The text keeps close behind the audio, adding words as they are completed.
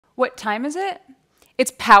What time is it?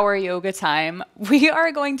 It's power yoga time. We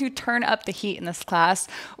are going to turn up the heat in this class.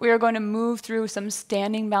 We are going to move through some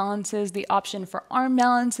standing balances, the option for arm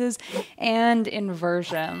balances, and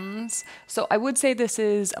inversions. So I would say this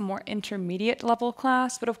is a more intermediate level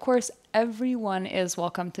class, but of course, everyone is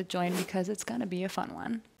welcome to join because it's going to be a fun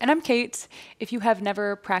one. And I'm Kate. If you have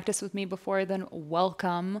never practiced with me before, then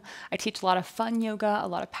welcome. I teach a lot of fun yoga, a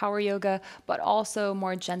lot of power yoga, but also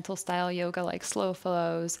more gentle style yoga like slow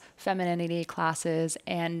flows, femininity classes,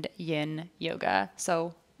 and yin yoga.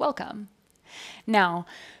 So welcome. Now,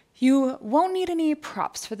 you won't need any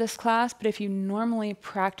props for this class, but if you normally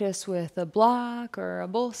practice with a block or a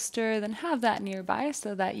bolster, then have that nearby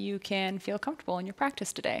so that you can feel comfortable in your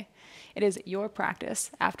practice today. It is your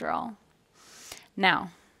practice, after all.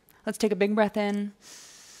 Now, let's take a big breath in,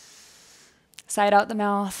 side out the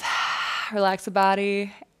mouth, relax the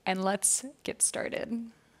body, and let's get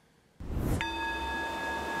started.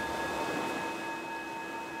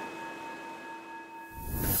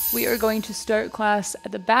 We are going to start class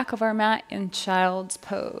at the back of our mat in child's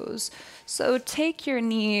pose. So take your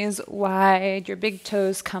knees wide, your big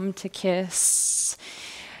toes come to kiss.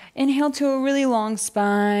 Inhale to a really long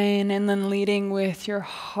spine, and then leading with your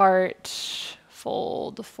heart,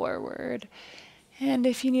 fold forward. And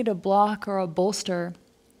if you need a block or a bolster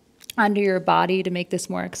under your body to make this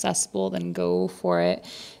more accessible, then go for it.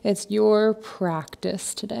 It's your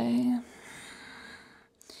practice today.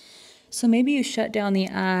 So maybe you shut down the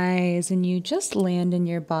eyes and you just land in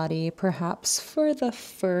your body, perhaps for the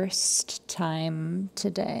first time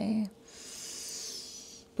today.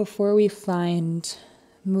 Before we find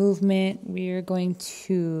movement, we are going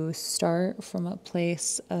to start from a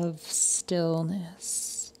place of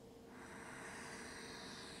stillness.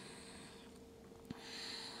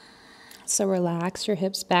 So relax your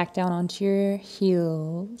hips back down onto your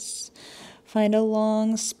heels. Find a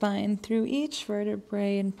long spine through each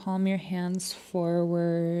vertebrae and palm your hands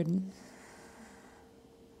forward.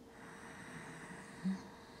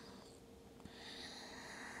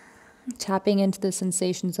 Tapping into the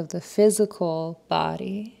sensations of the physical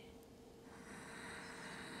body.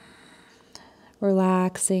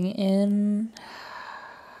 Relaxing in.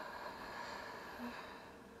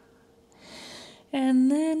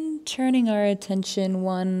 And then turning our attention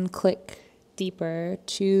one click deeper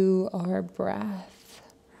to our breath.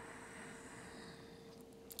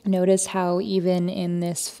 Notice how even in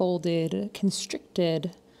this folded,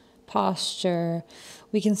 constricted posture,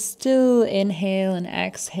 we can still inhale and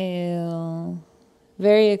exhale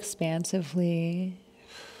very expansively.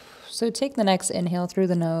 So take the next inhale through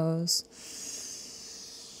the nose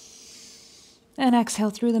and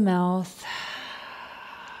exhale through the mouth.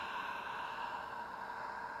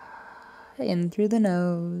 In through the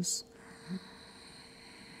nose.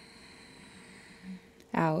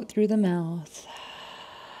 Out through the mouth.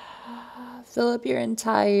 Fill up your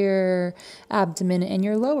entire abdomen and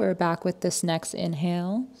your lower back with this next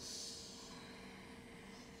inhale.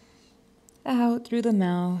 Out through the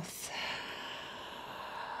mouth.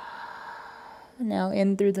 Now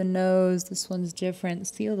in through the nose. This one's different.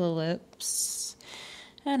 Seal the lips.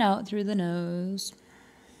 And out through the nose.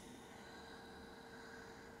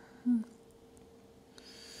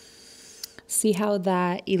 See how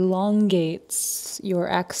that elongates your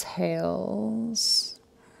exhales.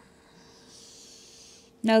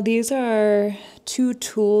 Now these are 2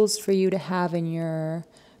 tools for you to have in your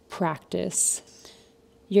practice.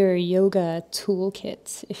 Your yoga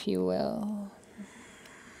toolkit, if you will.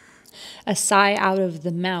 A sigh out of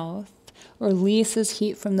the mouth releases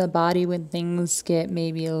heat from the body when things get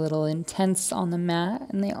maybe a little intense on the mat,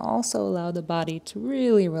 and they also allow the body to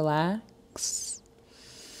really relax.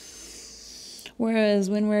 Whereas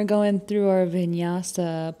when we're going through our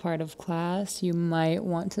vinyasa part of class, you might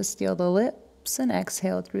want to seal the lips and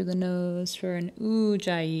exhale through the nose for an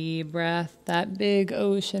ujjayi breath, that big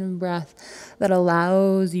ocean breath that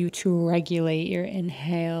allows you to regulate your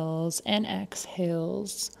inhales and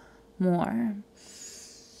exhales more.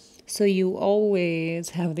 So you always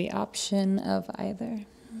have the option of either.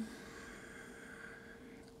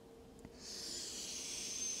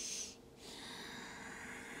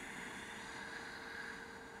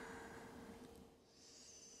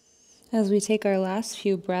 As we take our last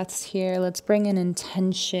few breaths here, let's bring an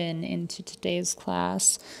intention into today's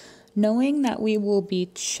class, knowing that we will be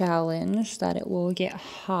challenged, that it will get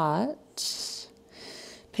hot.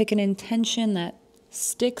 Pick an intention that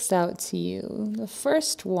sticks out to you. The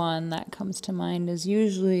first one that comes to mind is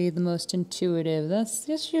usually the most intuitive. That's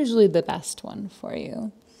just usually the best one for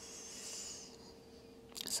you.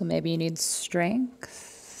 So maybe you need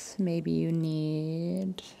strength. Maybe you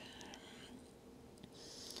need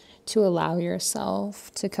to allow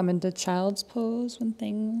yourself to come into child's pose when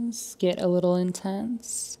things get a little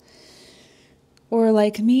intense. Or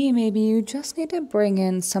like me, maybe you just need to bring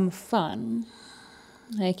in some fun.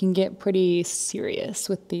 I can get pretty serious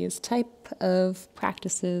with these type of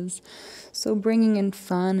practices. So bringing in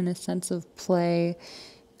fun and a sense of play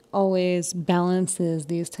always balances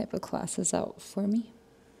these type of classes out for me.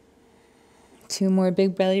 2 more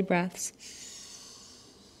big belly breaths.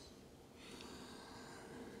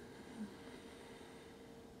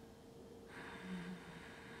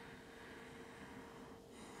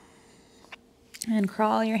 And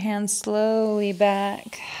crawl your hands slowly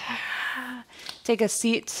back. Take a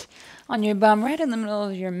seat on your bum right in the middle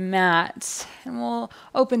of your mat. And we'll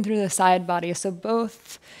open through the side body. So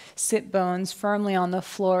both sit bones firmly on the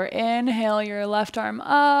floor. Inhale your left arm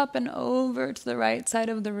up and over to the right side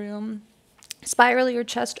of the room. Spiral your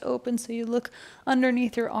chest open so you look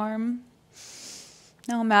underneath your arm.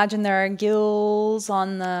 Now imagine there are gills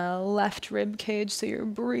on the left rib cage, so you're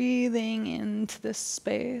breathing into this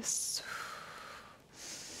space.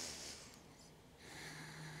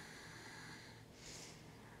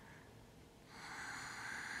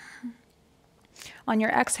 On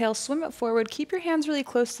your exhale, swim it forward. Keep your hands really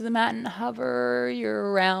close to the mat and hover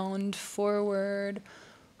your round forward.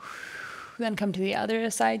 Then come to the other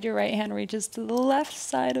side. Your right hand reaches to the left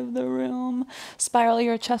side of the room. Spiral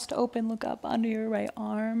your chest open. Look up under your right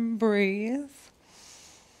arm. Breathe.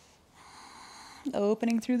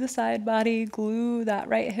 Opening through the side body. Glue that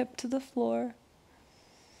right hip to the floor.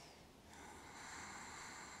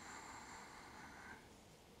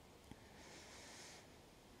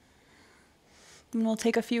 And we'll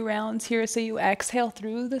take a few rounds here. So you exhale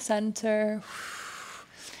through the center.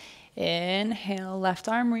 Inhale, left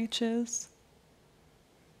arm reaches.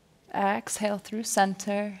 Exhale through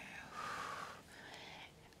center.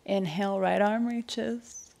 Inhale, right arm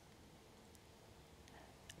reaches.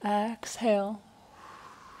 Exhale.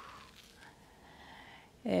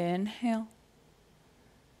 Inhale.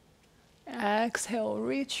 Exhale,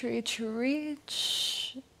 reach, reach,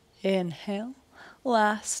 reach. Inhale.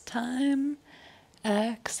 Last time.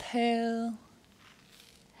 Exhale.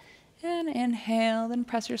 And inhale, then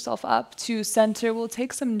press yourself up to center. We'll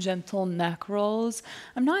take some gentle neck rolls.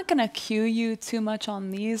 I'm not going to cue you too much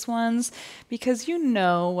on these ones because you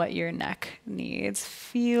know what your neck needs.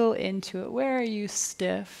 Feel into it. Where are you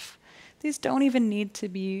stiff? These don't even need to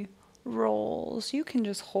be rolls. You can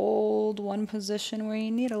just hold one position where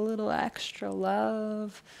you need a little extra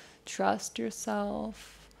love. Trust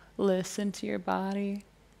yourself. Listen to your body.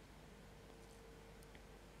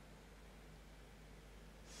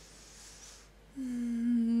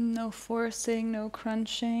 No forcing, no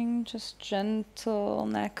crunching, just gentle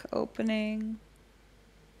neck opening.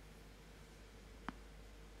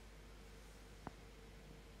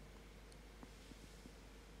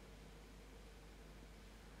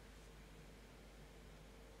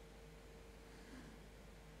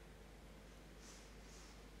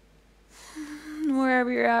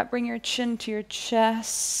 Wherever you're at, bring your chin to your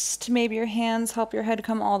chest. Maybe your hands help your head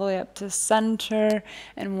come all the way up to center,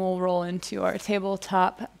 and we'll roll into our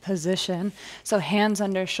tabletop position. So hands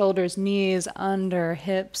under shoulders, knees under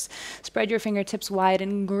hips. Spread your fingertips wide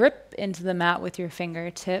and grip into the mat with your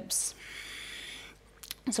fingertips.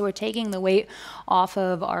 So we're taking the weight off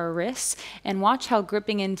of our wrists, and watch how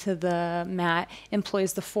gripping into the mat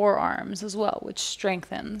employs the forearms as well, which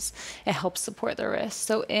strengthens. It helps support the wrists.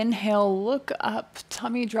 So inhale, look up,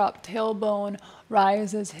 tummy drop, tailbone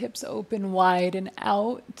rises, hips open wide and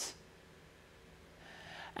out.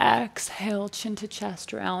 Exhale, chin to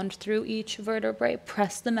chest, round through each vertebrae.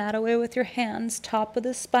 Press the mat away with your hands. Top of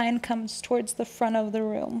the spine comes towards the front of the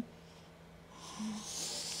room.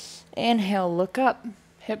 Inhale, look up.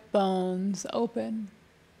 Hip bones open.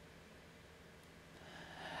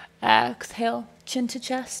 Exhale, chin to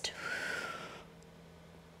chest.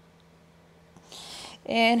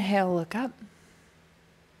 Inhale, look up.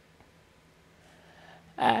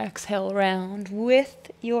 Exhale, round.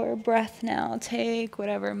 With your breath now, take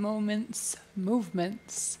whatever movements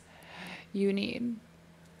you need.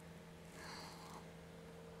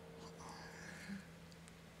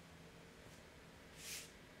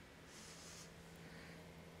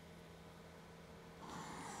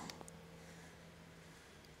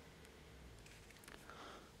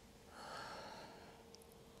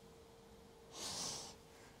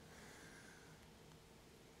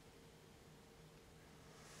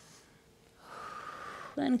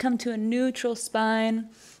 Then come to a neutral spine.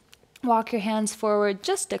 Walk your hands forward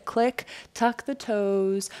just a click. Tuck the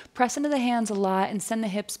toes. Press into the hands a lot and send the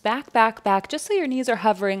hips back, back, back, just so your knees are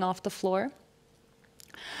hovering off the floor.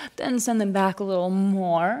 Then send them back a little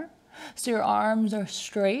more. So your arms are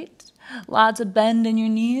straight, lots of bend in your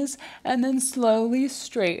knees, and then slowly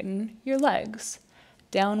straighten your legs.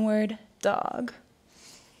 Downward dog.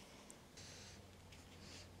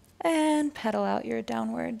 And pedal out your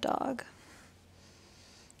downward dog.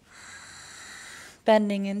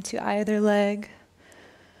 Bending into either leg,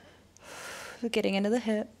 getting into the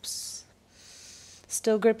hips.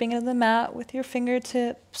 Still gripping into the mat with your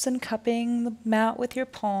fingertips and cupping the mat with your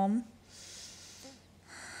palm.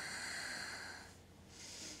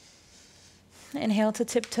 Inhale to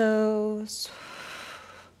tiptoes.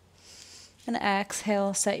 And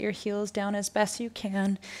exhale, set your heels down as best you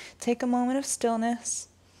can. Take a moment of stillness.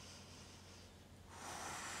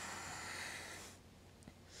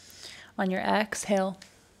 On your exhale,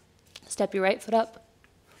 step your right foot up,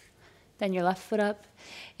 then your left foot up.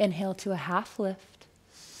 Inhale to a half lift.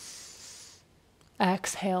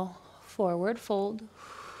 Exhale, forward fold.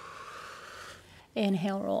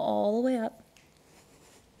 Inhale, roll all the way up.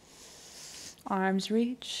 Arms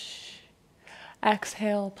reach.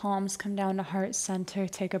 Exhale, palms come down to heart center.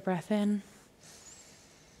 Take a breath in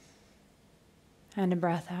and a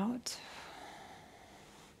breath out.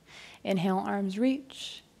 Inhale, arms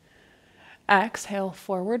reach. Exhale,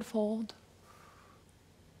 forward fold.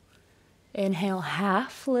 Inhale,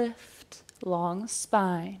 half lift, long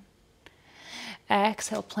spine.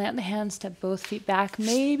 Exhale, plant the hands, step both feet back.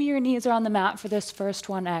 Maybe your knees are on the mat for this first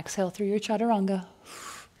one. Exhale through your chaturanga.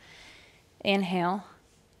 Inhale,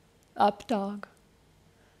 up dog.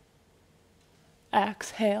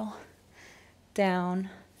 Exhale, down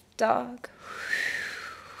dog.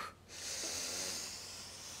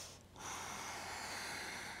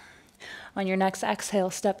 On your next exhale,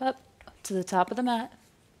 step up to the top of the mat.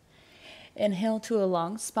 Inhale to a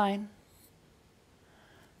long spine.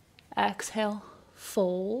 Exhale,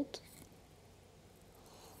 fold.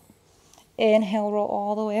 Inhale, roll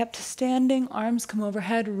all the way up to standing. Arms come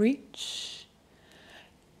overhead, reach.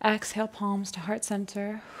 Exhale, palms to heart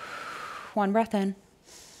center. One breath in.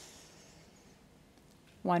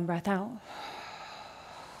 One breath out.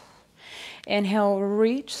 Inhale,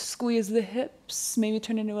 reach, squeeze the hips, maybe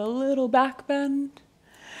turn into a little back bend.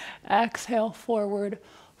 Exhale, forward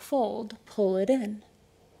fold, pull it in.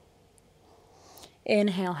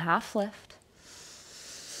 Inhale, half lift.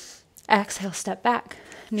 Exhale, step back.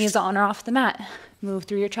 Knees on or off the mat. Move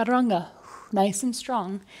through your chaturanga. Nice and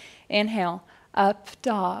strong. Inhale, up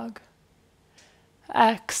dog.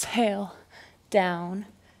 Exhale, down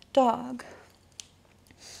dog.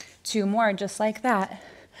 Two more just like that.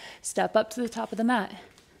 Step up to the top of the mat.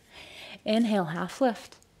 Inhale, half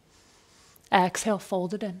lift. Exhale,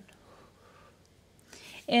 fold it in.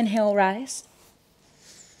 Inhale, rise.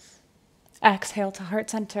 Exhale to heart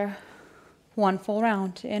center. One full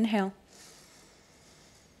round. Inhale.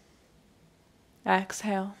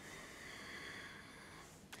 Exhale.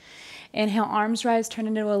 Inhale, arms rise, turn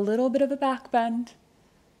into a little bit of a back bend.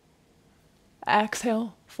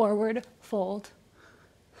 Exhale, forward fold.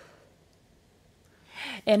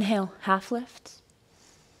 Inhale, half lift.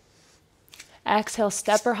 Exhale,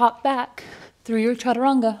 step or hop back through your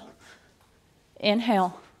chaturanga.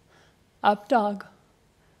 Inhale, up dog.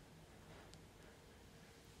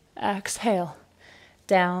 Exhale,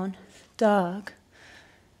 down dog.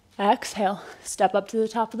 Exhale, step up to the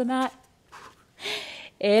top of the mat.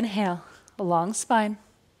 Inhale, a long spine.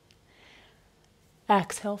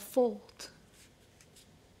 Exhale, fold.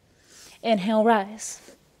 Inhale,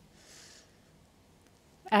 rise.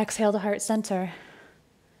 Exhale to heart center.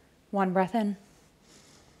 One breath in.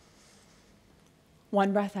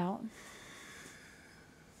 One breath out.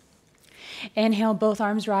 Inhale, both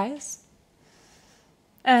arms rise.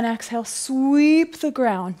 And exhale, sweep the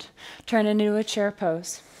ground. Turn into a chair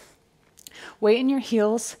pose. Weight in your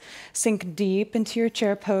heels. Sink deep into your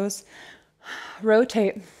chair pose.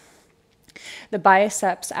 Rotate the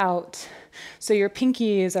biceps out. So your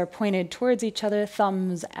pinkies are pointed towards each other,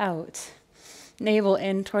 thumbs out. Navel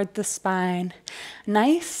in toward the spine.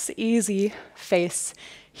 Nice, easy face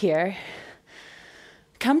here.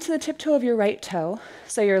 Come to the tiptoe of your right toe,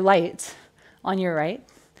 so you're light on your right.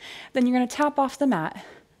 Then you're going to tap off the mat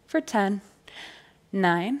for 10,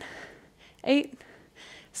 9, 8,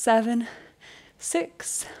 7,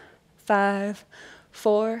 6, 5,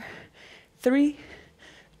 4, 3,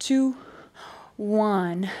 2,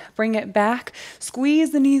 1. Bring it back.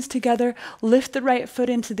 Squeeze the knees together. Lift the right foot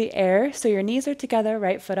into the air so your knees are together,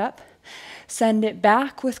 right foot up. Send it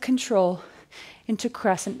back with control into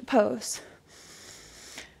crescent pose.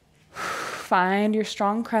 Find your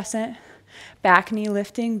strong crescent. Back knee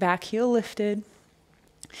lifting, back heel lifted.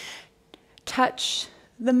 Touch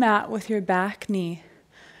the mat with your back knee.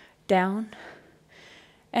 Down,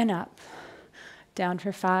 and up. Down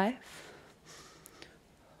for 5,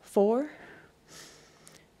 4,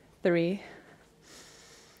 3,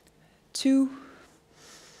 2,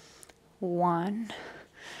 1.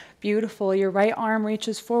 Beautiful. Your right arm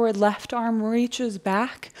reaches forward, left arm reaches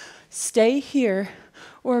back. Stay here,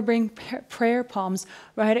 or bring prayer palms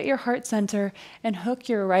right at your heart center and hook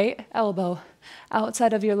your right elbow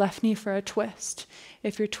outside of your left knee for a twist.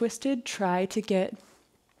 If you're twisted, try to get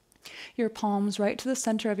your palms right to the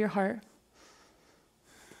center of your heart.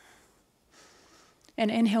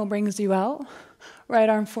 And inhale brings you out. Right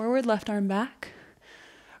arm forward, left arm back.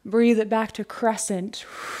 Breathe it back to crescent.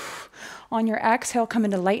 On your exhale, come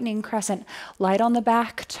into lightning crescent. Light on the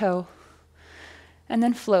back toe. And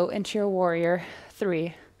then float into your warrior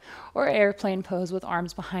 3 or airplane pose with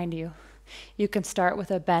arms behind you. You can start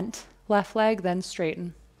with a bent left leg, then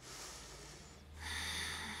straighten.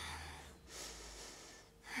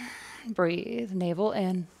 Breathe, navel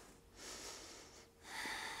in.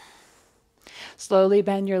 Slowly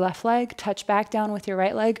bend your left leg, touch back down with your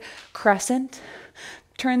right leg, crescent.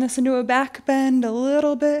 Turn this into a back bend a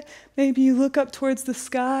little bit. Maybe you look up towards the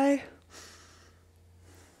sky.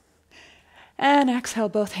 And exhale,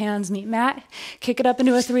 both hands meet mat. Kick it up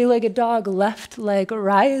into a 3-legged dog. Left leg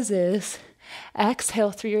rises.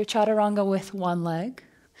 Exhale through your chaturanga with one leg.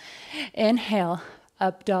 Inhale,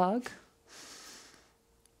 up dog.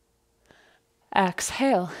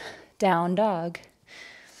 Exhale, down dog.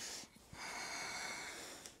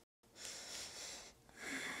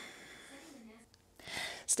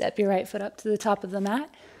 Step your right foot up to the top of the mat.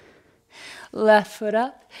 Left foot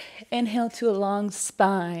up. Inhale to a long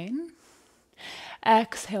spine.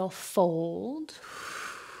 Exhale, fold.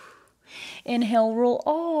 Inhale, roll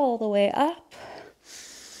all the way up.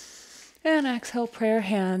 And exhale, prayer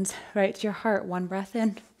hands right to your heart. One breath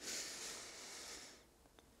in.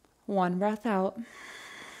 One breath out.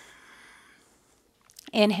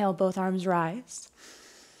 Inhale, both arms rise.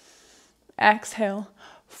 Exhale,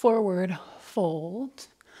 forward fold.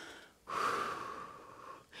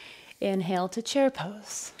 Inhale to chair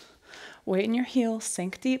pose. Weight in your heels,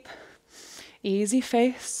 sink deep. Easy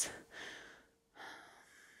face.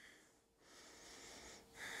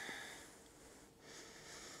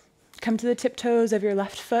 Come to the tiptoes of your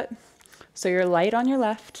left foot. So you're light on your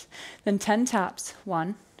left. Then 10 taps.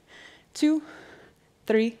 1, 2,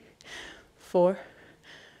 3, 4,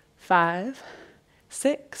 5,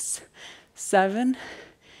 6, 7,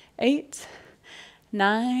 8,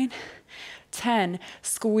 9, 10.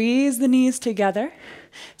 Squeeze the knees together.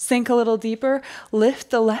 Sink a little deeper. Lift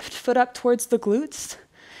the left foot up towards the glutes.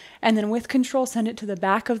 And then with control, send it to the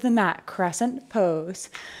back of the mat. Crescent pose.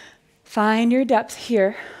 Find your depth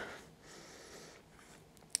here.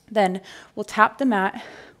 Then we'll tap the mat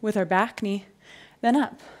with our back knee, then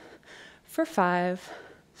up for 5,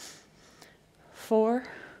 4,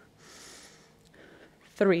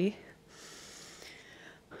 3,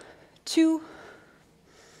 2,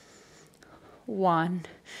 1.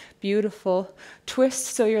 Beautiful. Twist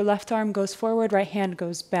so your left arm goes forward, right hand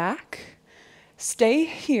goes back. Stay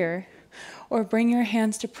here or bring your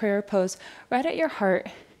hands to prayer pose right at your heart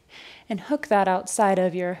and hook that outside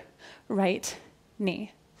of your right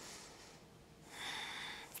knee.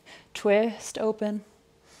 Twist, open.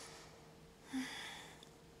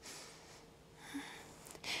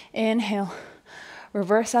 Inhale.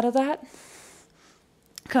 Reverse out of that.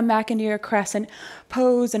 Come back into your crescent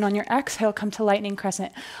pose, and on your exhale, come to lightning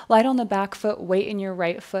crescent. Light on the back foot, weight in your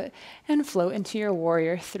right foot, and float into your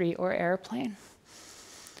warrior 3 or airplane.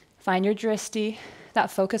 Find your drishti, that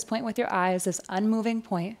focus point with your eyes, this unmoving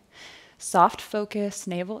point. Soft focus,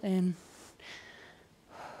 navel in.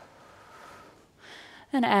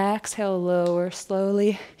 And exhale, lower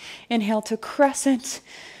slowly. Inhale to crescent.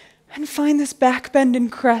 And find this back bend in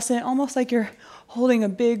crescent, almost like you're holding a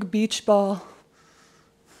big beach ball.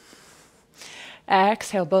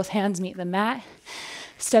 Exhale, both hands meet the mat.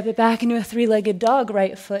 Step it back into a 3-legged dog.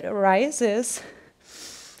 Right foot rises.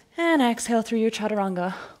 And exhale through your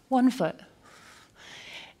chaturanga. One foot.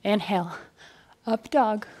 Inhale, up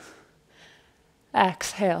dog.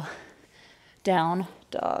 Exhale, down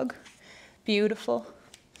dog. Beautiful.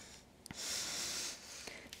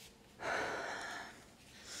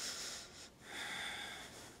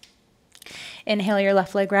 Inhale, your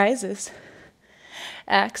left leg rises.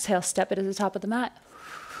 Exhale, step it to the top of the mat.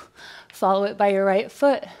 Follow it by your right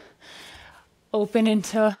foot. Open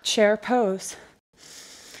into chair pose.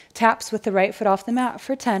 Taps with the right foot off the mat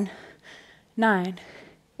for 10, 9,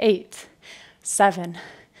 8, 7,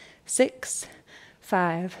 6,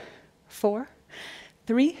 5, 4,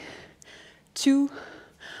 3, 2,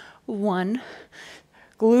 1.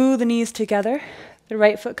 Glue the knees together. The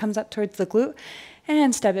right foot comes up towards the glute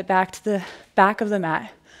and step it back to the back of the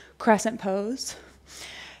mat. Crescent pose.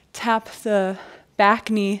 Tap the back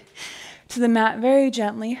knee to the mat very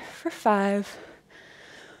gently for 5,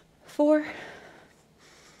 4,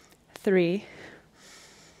 3,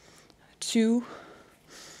 2,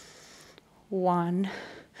 1.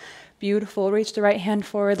 Beautiful. Reach the right hand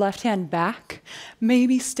forward, left hand back.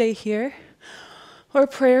 Maybe stay here. Or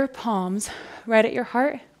prayer palms right at your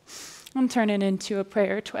heart and turn it into a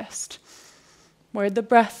prayer twist. Where'd the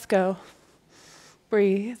breath go?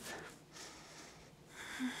 Breathe.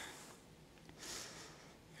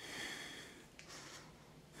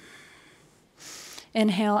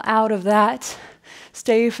 Inhale out of that.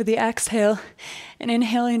 Stay for the exhale and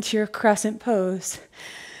inhale into your crescent pose.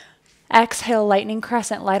 Exhale, lightning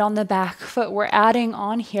crescent, light on the back foot. We're adding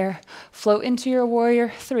on here. Float into your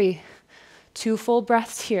warrior 3. 2 full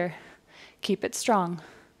breaths here. Keep it strong.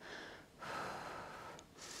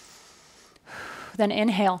 Then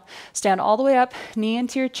inhale, stand all the way up, knee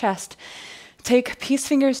into your chest. Take peace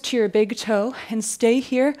fingers to your big toe and stay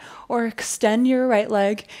here or extend your right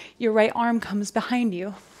leg. Your right arm comes behind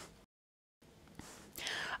you.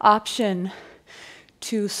 Option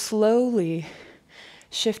to slowly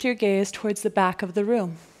shift your gaze towards the back of the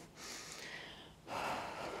room.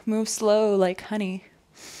 Move slow like honey.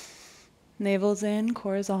 Navel's in,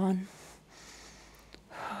 core's on.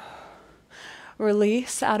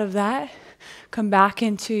 Release out of that. Come back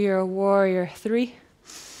into your warrior 3.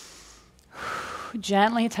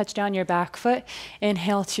 Gently touch down your back foot.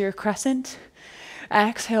 Inhale to your crescent.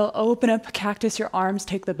 Exhale, open up cactus, your arms,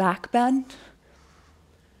 take the back bend.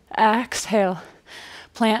 Exhale,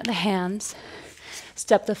 plant the hands.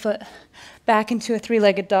 Step the foot back into a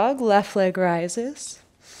 3-legged dog. Left leg rises.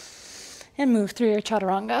 And move through your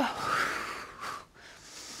chaturanga.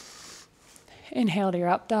 Inhale to your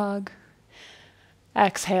up dog.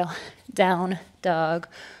 Exhale, down dog.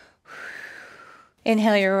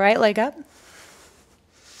 Inhale your right leg up.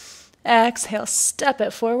 Exhale, step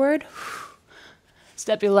it forward.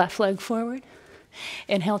 Step your left leg forward.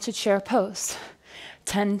 Inhale to chair pose.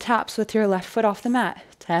 10 taps with your left foot off the mat.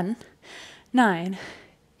 10, 9,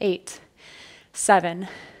 8, 7,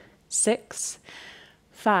 6,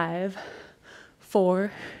 5,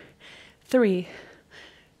 4, 3,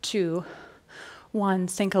 2, 1.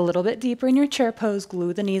 Sink a little bit deeper in your chair pose.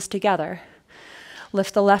 Glue the knees together.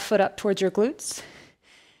 Lift the left foot up towards your glutes.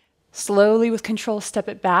 Slowly with control, step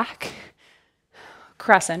it back.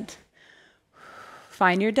 Crescent.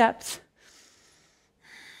 Find your depth.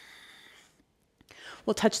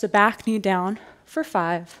 We'll touch the back knee down for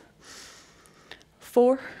 5,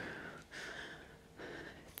 4,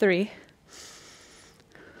 3,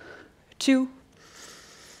 2,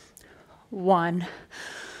 1.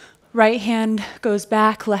 Right hand goes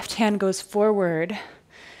back, left hand goes forward.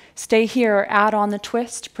 Stay here or add on the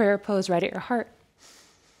twist, prayer pose right at your heart.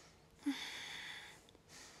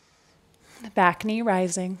 The back knee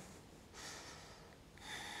rising.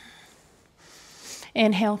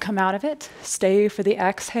 Inhale, come out of it. Stay for the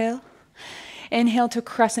exhale. Inhale to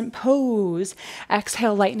crescent pose.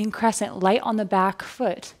 Exhale, lightning crescent, light on the back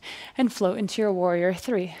foot. And float into your warrior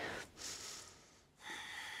 3.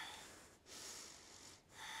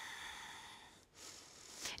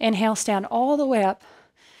 Inhale, stand all the way up.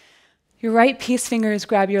 Your right peace fingers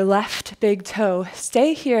grab your left big toe.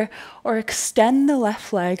 Stay here or extend the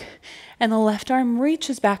left leg and the left arm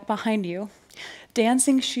reaches back behind you.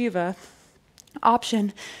 Dancing Shiva.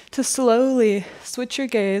 Option to slowly switch your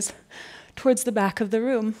gaze towards the back of the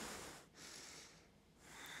room.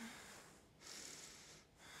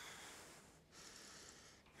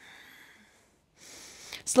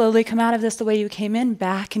 Slowly come out of this the way you came in,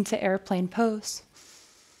 back into airplane pose.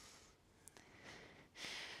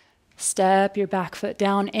 Step your back foot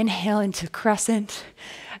down, inhale into crescent.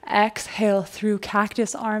 Exhale through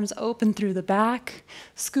cactus, arms open through the back.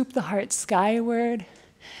 Scoop the heart skyward.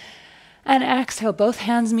 And exhale, both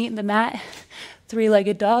hands meet the mat.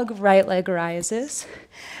 3-legged dog, right leg rises.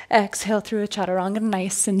 Exhale through a chaturanga,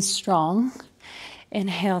 nice and strong.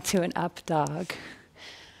 Inhale to an up dog.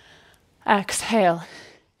 Exhale,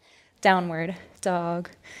 downward dog.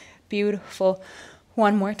 Beautiful.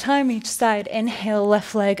 One more time, each side. Inhale,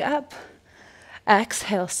 left leg up.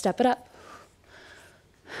 Exhale, step it up.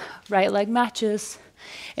 Right leg matches.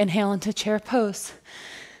 Inhale into chair pose.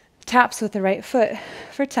 Taps with the right foot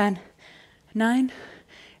for 10, 9,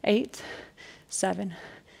 8, 7,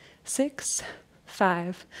 6,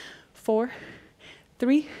 5, 4,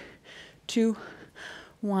 3, 2,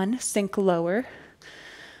 1. Sink lower.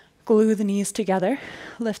 Glue the knees together.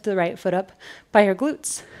 Lift the right foot up by your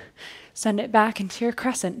glutes. Send it back into your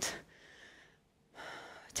crescent.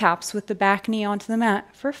 Taps with the back knee onto the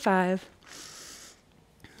mat for 5,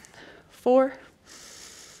 4,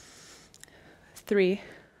 3,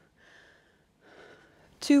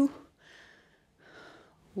 2,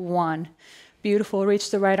 1. Beautiful. Reach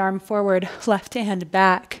the right arm forward, left hand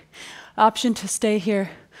back. Option to stay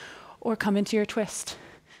here or come into your twist.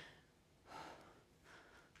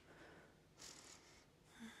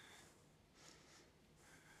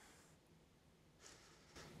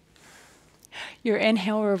 Your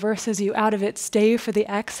inhale reverses you out of it. Stay for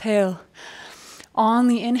the exhale. On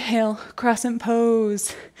the inhale, crescent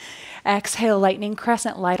pose. Exhale, lightning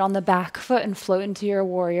crescent, light on the back foot and float into your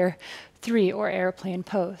warrior 3 or airplane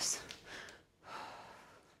pose.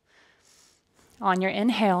 On your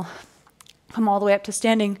inhale, come all the way up to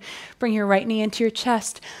standing. Bring your right knee into your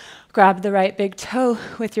chest. Grab the right big toe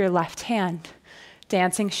with your left hand.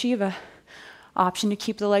 Dancing Shiva. Option to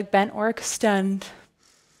keep the leg bent or extend.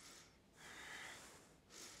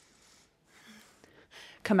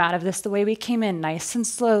 Come out of this the way we came in, nice and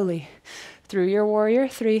slowly. Through your warrior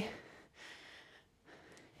 3.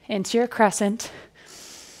 Into your crescent.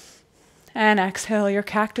 And exhale your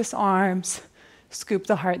cactus arms. Scoop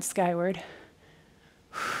the heart skyward.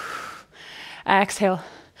 Exhale.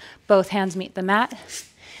 Both hands meet the mat.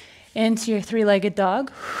 Into your 3-legged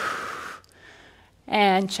dog.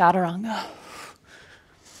 And chaturanga.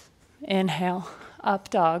 Inhale,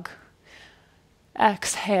 up dog.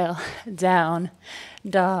 Exhale, down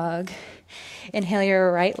dog. Inhale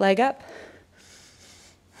your right leg up.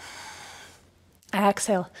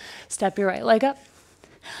 Exhale, step your right leg up.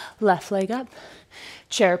 Left leg up.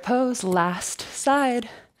 Chair pose, last side.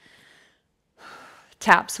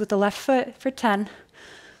 Taps with the left foot for 10,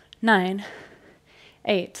 9,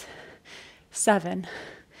 8, 7,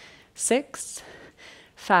 6,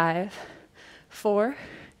 5, 4,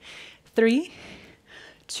 3,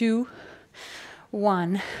 2,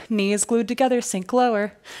 1. Knees glued together, sink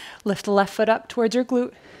lower. Lift the left foot up towards your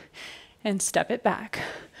glute and step it back.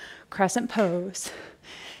 Crescent pose.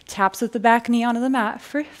 Taps with the back knee onto the mat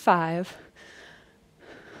for 5,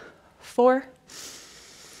 4,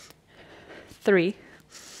 3,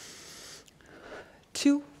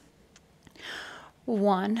 2,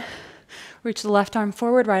 1. Reach the left arm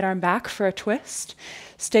forward, right arm back for a twist.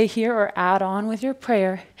 Stay here or add on with your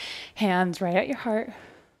prayer. Hands right at your heart.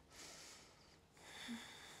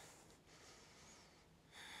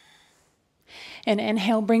 An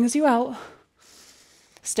inhale brings you out.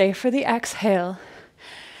 Stay for the exhale.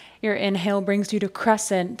 Your inhale brings you to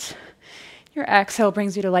crescent. Your exhale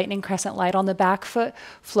brings you to lightning crescent, light on the back foot.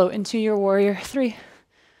 Float into your warrior 3.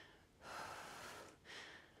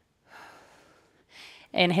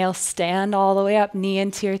 Inhale, stand all the way up, knee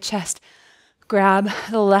into your chest. Grab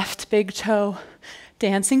the left big toe.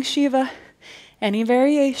 Dancing Shiva. Any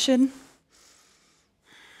variation.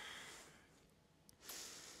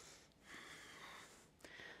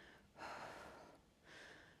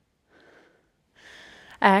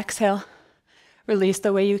 Exhale. Release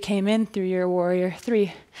the way you came in through your warrior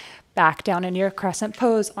 3. Back down into your crescent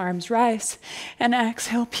pose, arms rise. And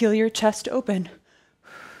exhale, peel your chest open.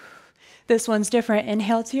 This one's different.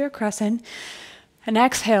 Inhale to your crescent. And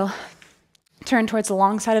exhale, turn towards the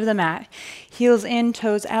long side of the mat. Heels in,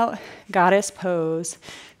 toes out, goddess pose.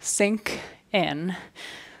 Sink in.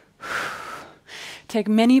 Take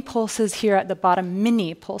mini pulses here at the bottom,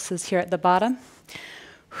 mini pulses here at the bottom.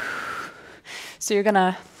 So you're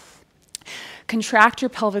gonna contract your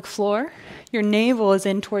pelvic floor. Your navel is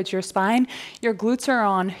in towards your spine. Your glutes are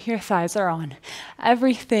on, your thighs are on.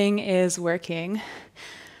 Everything is working.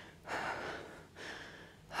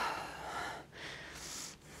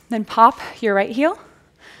 Then pop your right heel.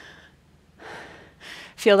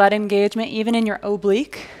 Feel that engagement even in your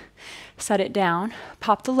oblique. Set it down.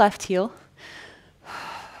 Pop the left heel.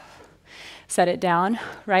 Set it down.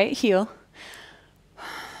 Right heel.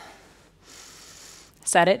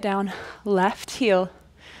 Set it down. Left heel.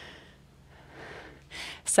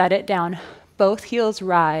 Set it down. Both heels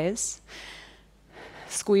rise.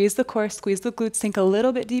 Squeeze the core, squeeze the glutes. Sink a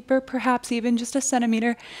little bit deeper, perhaps even just a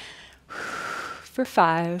centimeter. For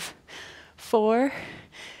 5, 4,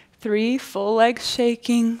 3, full legs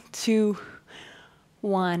shaking, 2,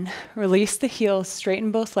 1. Release the heels,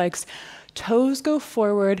 straighten both legs. Toes go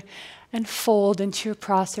forward and fold into your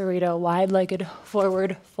prasarita, wide-legged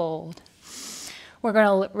forward fold. We're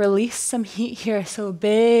going to release some heat here, so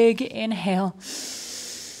big inhale.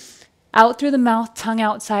 Out through the mouth, tongue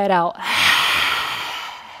outside out.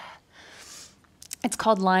 It's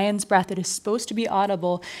called lion's breath. It is supposed to be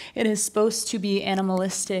audible. It is supposed to be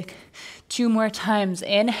animalistic. 2 more times.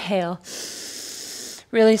 Inhale.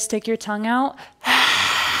 Really stick your tongue out.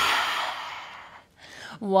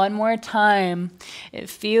 One more time. It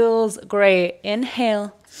feels great.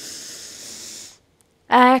 Inhale.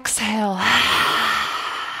 Exhale.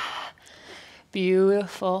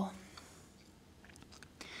 Beautiful.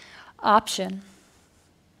 Option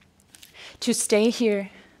to stay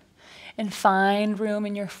here and find room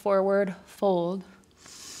in your forward fold.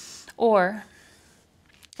 Or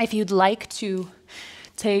if you'd like to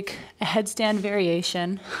take a headstand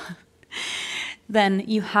variation, then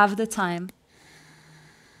you have the time.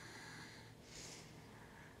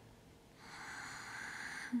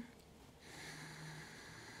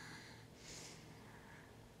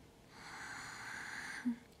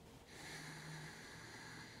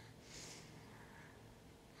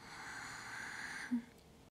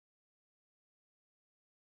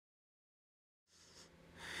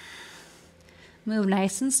 Move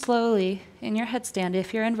nice and slowly in your headstand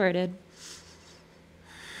if you're inverted.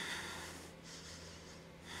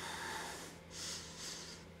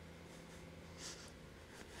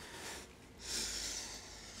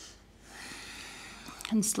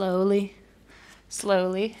 And slowly,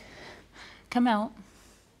 slowly come out.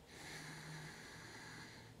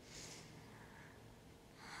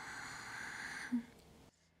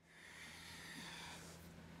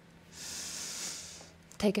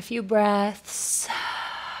 Take a few breaths.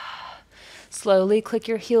 Slowly click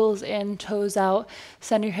your heels in, toes out.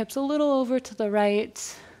 Send your hips a little over to the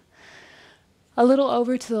right, a little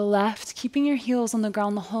over to the left, keeping your heels on the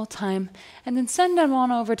ground the whole time. And then send them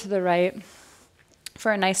on over to the right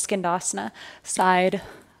for a nice skandasana, side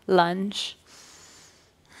lunge.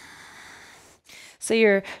 So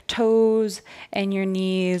your toes and your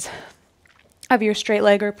knees of your straight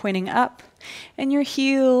leg are pointing up, and your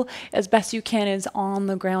heel, as best you can, is on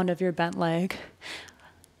the ground of your bent leg.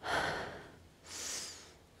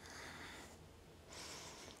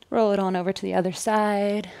 Roll it on over to the other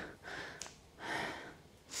side.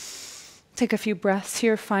 Take a few breaths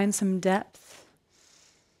here, find some depth.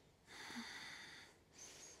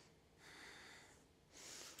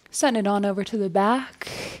 Send it on over to the back.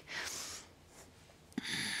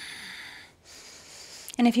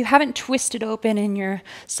 And if you haven't twisted open in your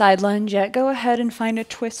side lunge yet, go ahead and find a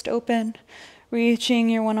twist open, reaching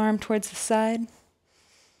your one arm towards the side.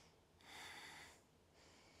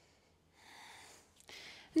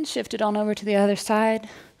 And shift it on over to the other side,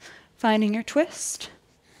 finding your twist.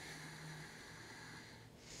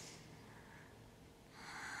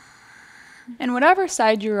 And whatever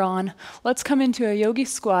side you're on, let's come into a yogi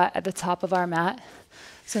squat at the top of our mat.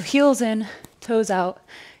 So heels in, toes out,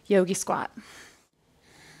 yogi squat.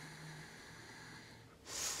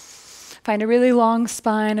 Find a really long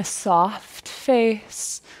spine, a soft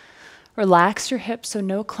face. Relax your hips, so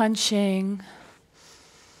no clenching.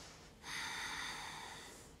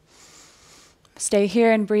 Stay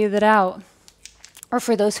here and breathe it out. Or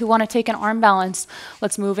for those who want to take an arm balance,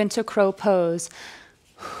 let's move into crow pose.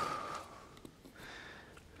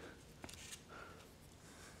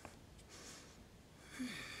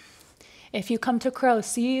 If you come to crow,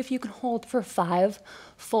 see if you can hold for 5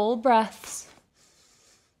 full breaths.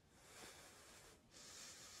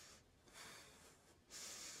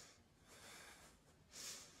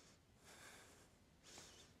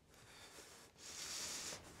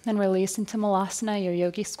 Then release into malasana, your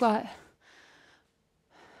yogi squat.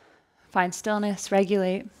 Find stillness,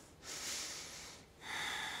 regulate.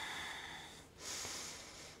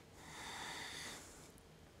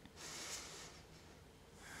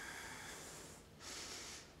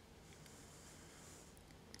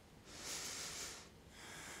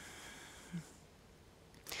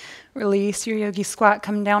 Release your yogi squat,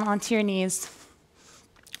 come down onto your knees.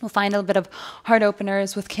 We'll find a bit of heart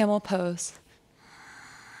openers with camel pose.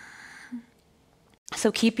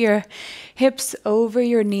 So keep your hips over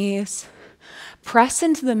your knees. Press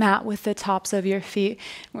into the mat with the tops of your feet.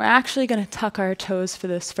 We're actually going to tuck our toes for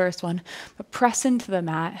this first one, but press into the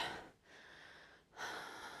mat.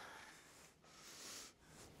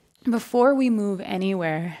 Before we move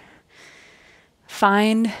anywhere,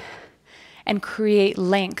 find and create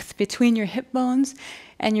length between your hip bones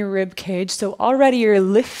and your rib cage. So already you're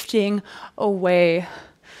lifting away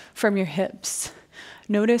from your hips.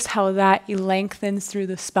 Notice how that lengthens through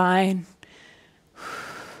the spine.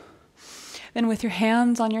 Then with your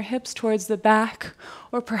hands on your hips towards the back,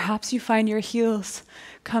 or perhaps you find your heels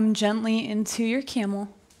come gently into your camel.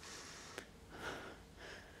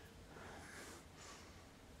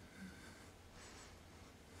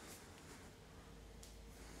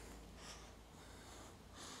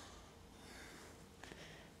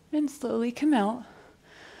 And slowly come out.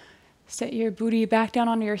 Set your booty back down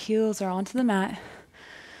onto your heels or onto the mat.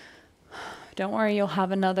 Don't worry, you'll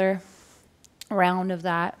have another round of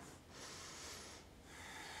that.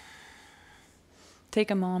 Take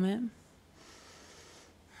a moment.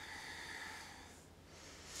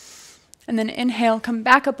 And then inhale, come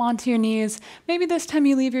back up onto your knees. Maybe this time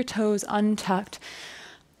you leave your toes untucked.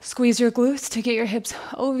 Squeeze your glutes to get your hips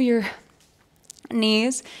over your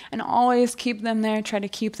knees and always keep them there. Try to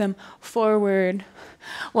keep them forward.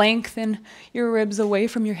 Lengthen your ribs away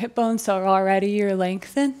from your hip bones so already you're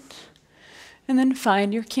lengthened. And then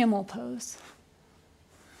find your camel pose.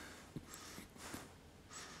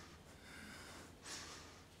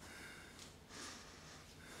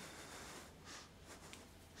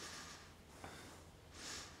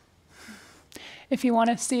 If you want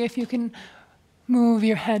to see if you can move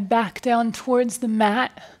your head back down towards the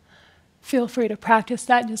mat, feel free to practice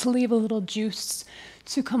that. Just leave a little juice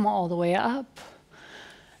to come all the way up.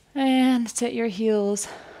 And sit your heels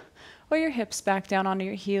or your hips back down onto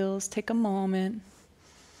your heels. Take a moment.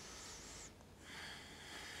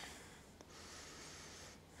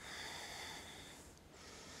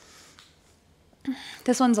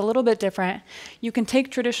 This one's a little bit different. You can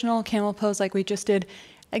take traditional camel pose like we just did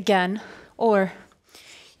again, or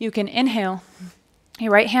you can inhale.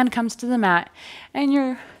 Your right hand comes to the mat and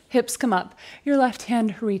your hips come up. Your left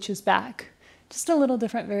hand reaches back. Just a little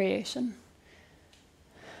different variation.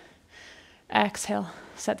 Exhale,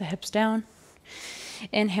 set the hips down.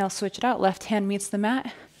 Inhale, switch it out. Left hand meets the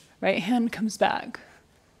mat. Right hand comes back.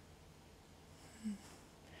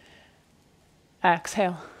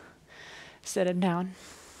 Exhale, sit it down.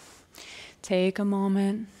 Take a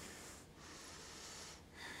moment.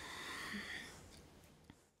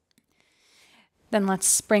 Then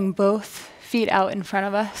let's bring both feet out in front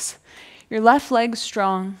of us. Your left leg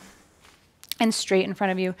strong and straight in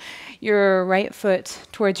front of you. Your right foot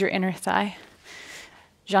towards your inner thigh.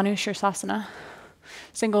 Janu Shirsasana.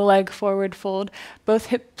 Single leg forward fold. Both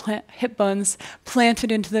hip bones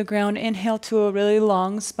planted into the ground. Inhale to a really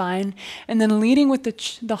long spine. And then leading with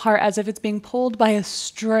the heart as if it's being pulled by a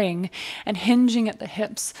string and hinging at the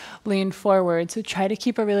hips. Lean forward. So try to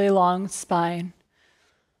keep a really long spine.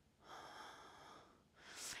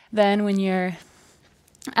 Then when you're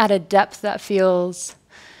at a depth that feels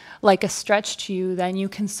like a stretch to you, then you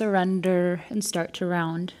can surrender and start to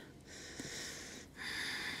round.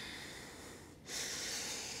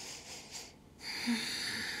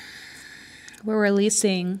 We're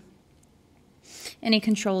releasing any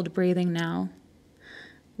controlled breathing now.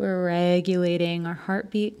 We're regulating our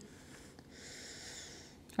heartbeat,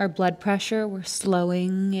 our blood pressure. We're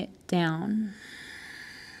slowing it down.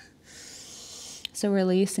 So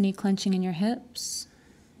release any clenching in your hips,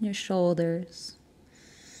 your shoulders.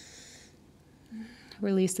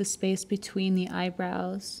 Release the space between the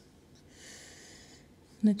eyebrows,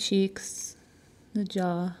 the cheeks, the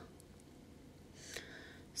jaw.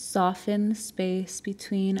 Soften the space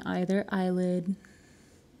between either eyelid.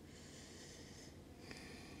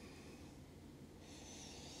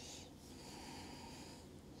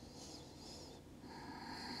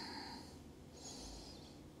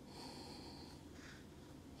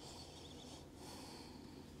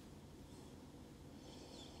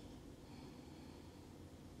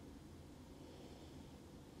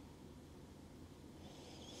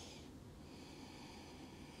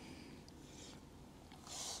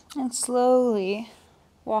 And slowly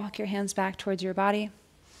walk your hands back towards your body.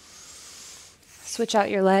 Switch out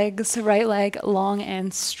your legs. Right leg long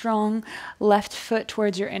and strong. Left foot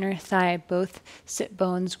towards your inner thigh. Both sit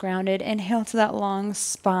bones grounded. Inhale to that long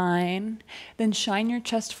spine. Then shine your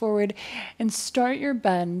chest forward and start your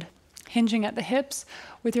bend, hinging at the hips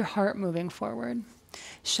with your heart moving forward.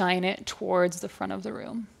 Shine it towards the front of the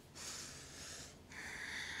room.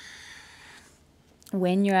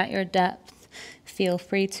 When you're at your depth, feel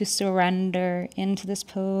free to surrender into this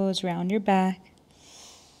pose, round your back.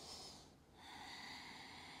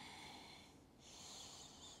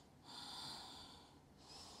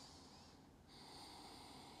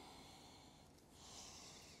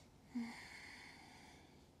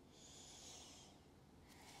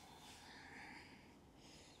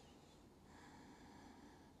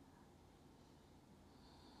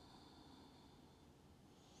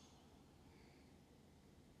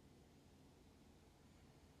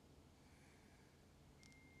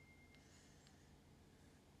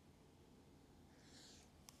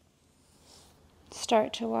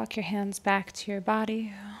 Start to walk your hands back to your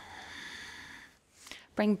body.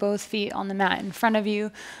 Bring both feet on the mat in front of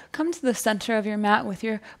you. Come to the center of your mat with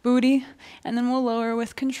your booty, and then we'll lower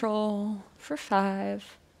with control for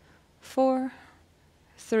 5, 4,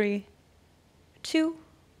 3, 2,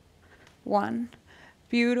 1.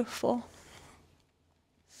 Beautiful.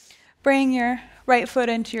 Bring your Right foot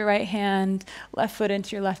into your right hand, left foot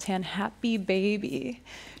into your left hand. Happy baby.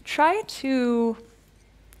 Try to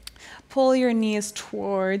pull your knees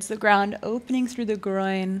towards the ground, opening through the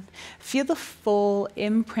groin. Feel the full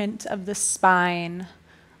imprint of the spine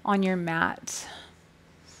on your mat.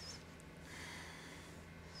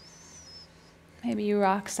 Maybe you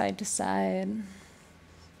rock side to side.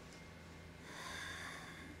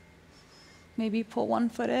 Maybe pull one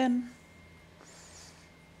foot in.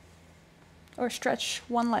 Or stretch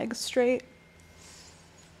one leg straight.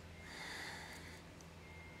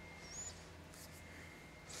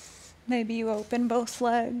 Maybe you open both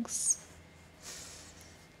legs.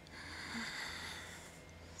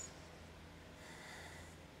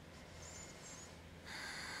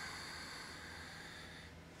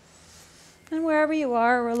 And wherever you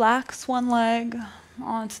are, relax one leg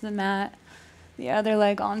onto the mat, the other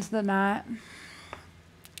leg onto the mat.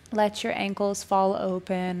 Let your ankles fall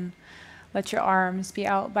open. Let your arms be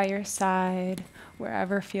out by your side,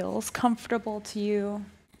 wherever feels comfortable to you.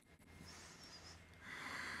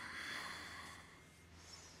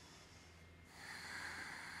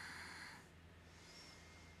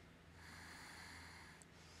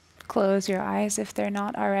 Close your eyes if they're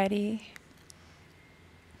not already.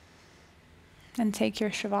 And take your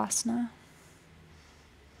Shavasana.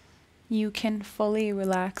 You can fully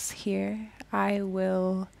relax here. I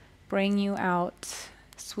will bring you out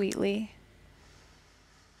sweetly.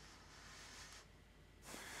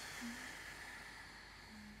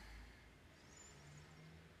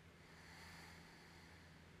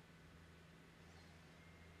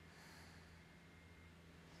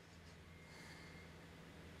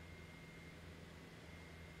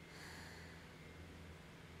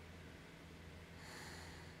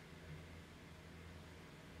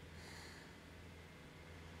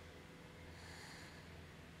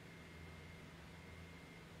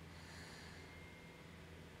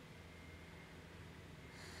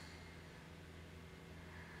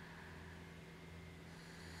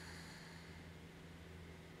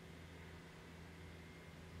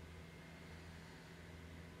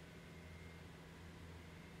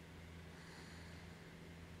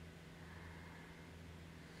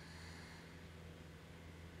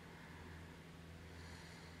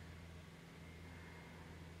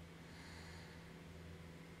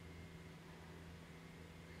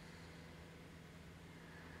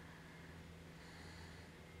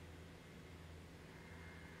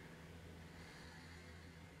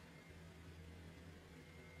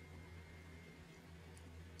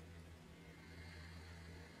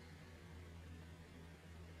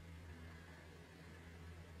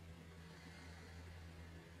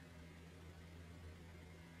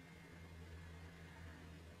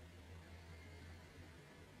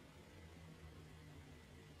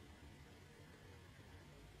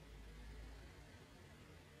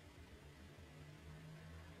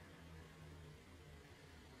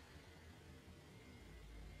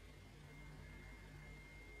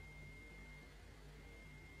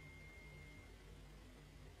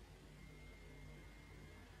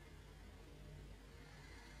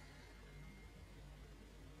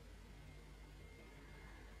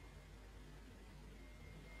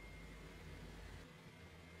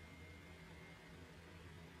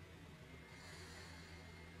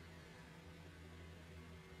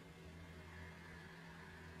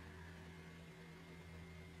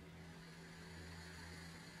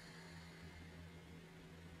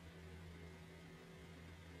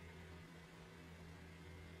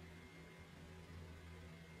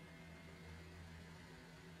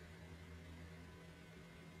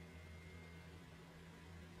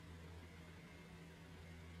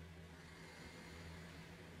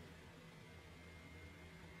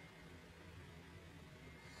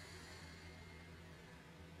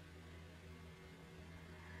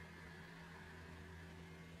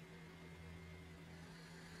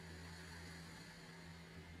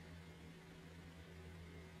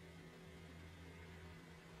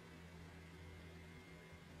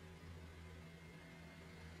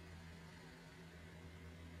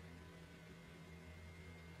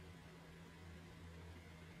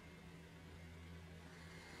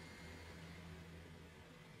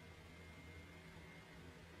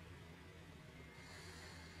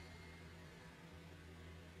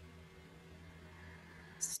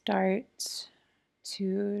 Start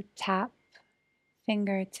to tap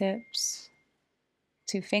fingertips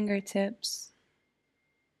to fingertips.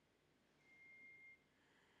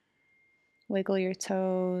 Wiggle your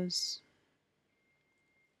toes.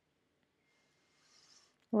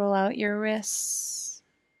 Roll out your wrists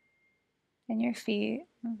and your feet,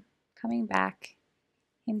 coming back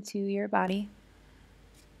into your body.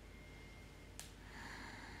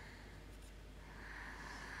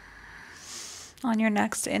 On your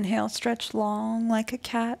next inhale, stretch long like a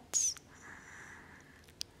cat.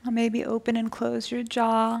 Or maybe open and close your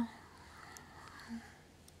jaw.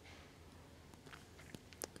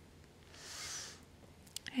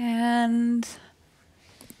 And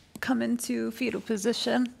come into fetal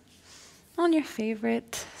position on your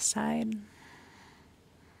favorite side.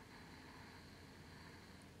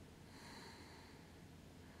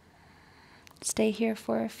 Stay here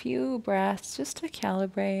for a few breaths just to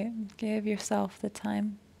calibrate. Give yourself the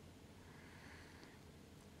time.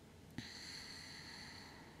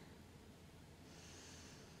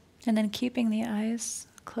 And then keeping the eyes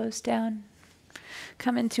closed down.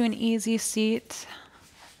 Come into an easy seat.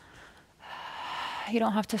 You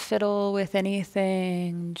don't have to fiddle with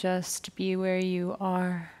anything. Just be where you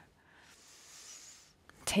are.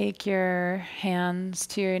 Take your hands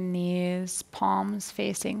to your knees, palms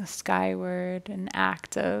facing skyward, an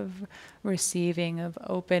act of receiving, of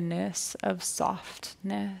openness, of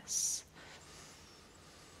softness.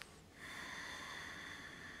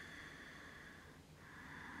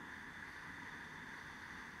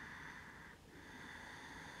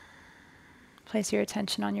 Place your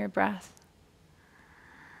attention on your breath.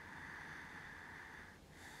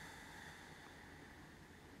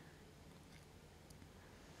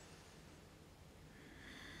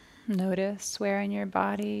 Notice where in your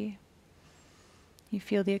body you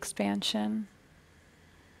feel the expansion.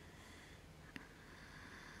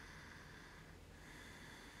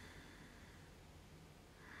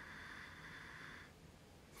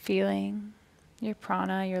 Feeling your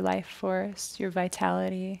prana, your life force, your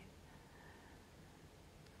vitality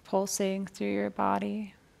pulsing through your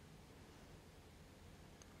body.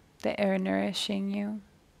 The air nourishing you.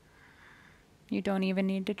 You don't even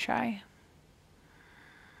need to try.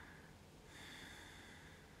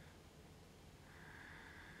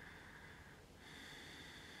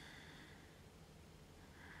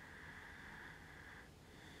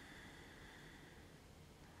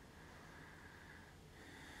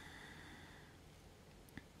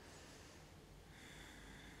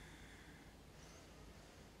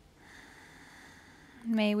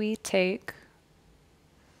 May we take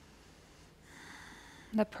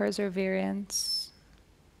the perseverance,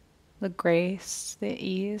 the grace, the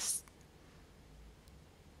ease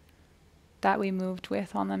that we moved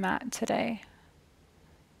with on the mat today,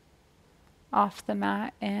 off the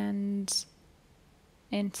mat and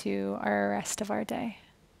into our rest of our day.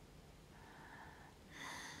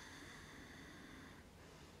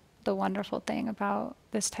 The wonderful thing about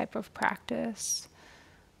this type of practice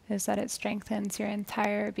is that it strengthens your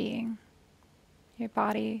entire being, your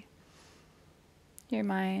body, your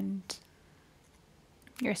mind,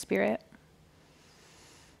 your spirit.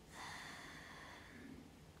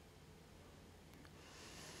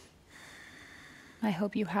 I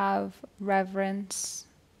hope you have reverence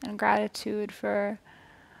and gratitude for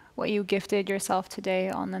what you gifted yourself today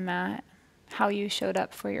on the mat, how you showed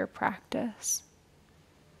up for your practice.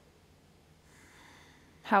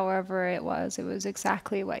 However it was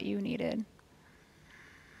exactly what you needed.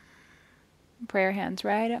 Prayer hands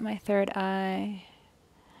right at my third eye.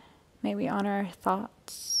 May we honor our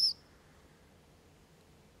thoughts.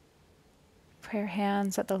 Prayer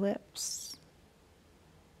hands at the lips.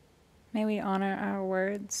 May we honor our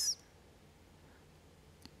words.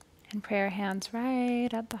 And prayer hands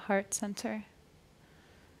right at the heart center.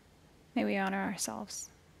 May we honor ourselves.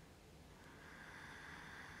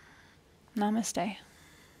 Namaste.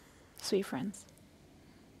 Sweet friends.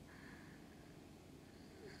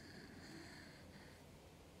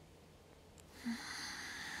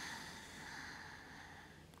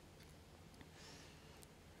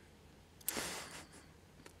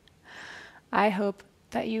 I hope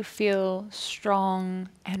that you feel strong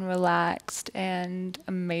and relaxed and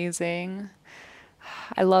amazing.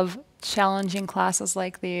 I love challenging classes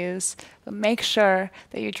like these, but make sure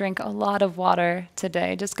that you drink a lot of water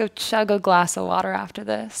today. Just go chug a glass of water after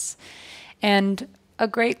this. And a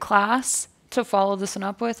great class to follow this one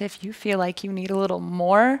up with, if you feel like you need a little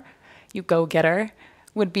more, you go-getter,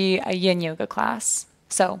 would be a yin yoga class.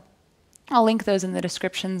 So I'll link those in the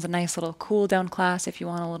descriptions, a nice little cool down class if you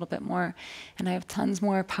want a little bit more. And I have tons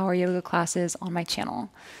more power yoga classes on my channel.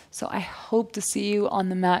 So I hope to see you on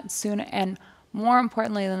the mat soon. And more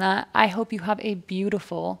importantly than that, I hope you have a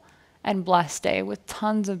beautiful and blessed day with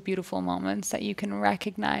tons of beautiful moments that you can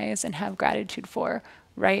recognize and have gratitude for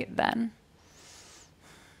right then.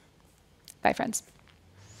 Bye, friends.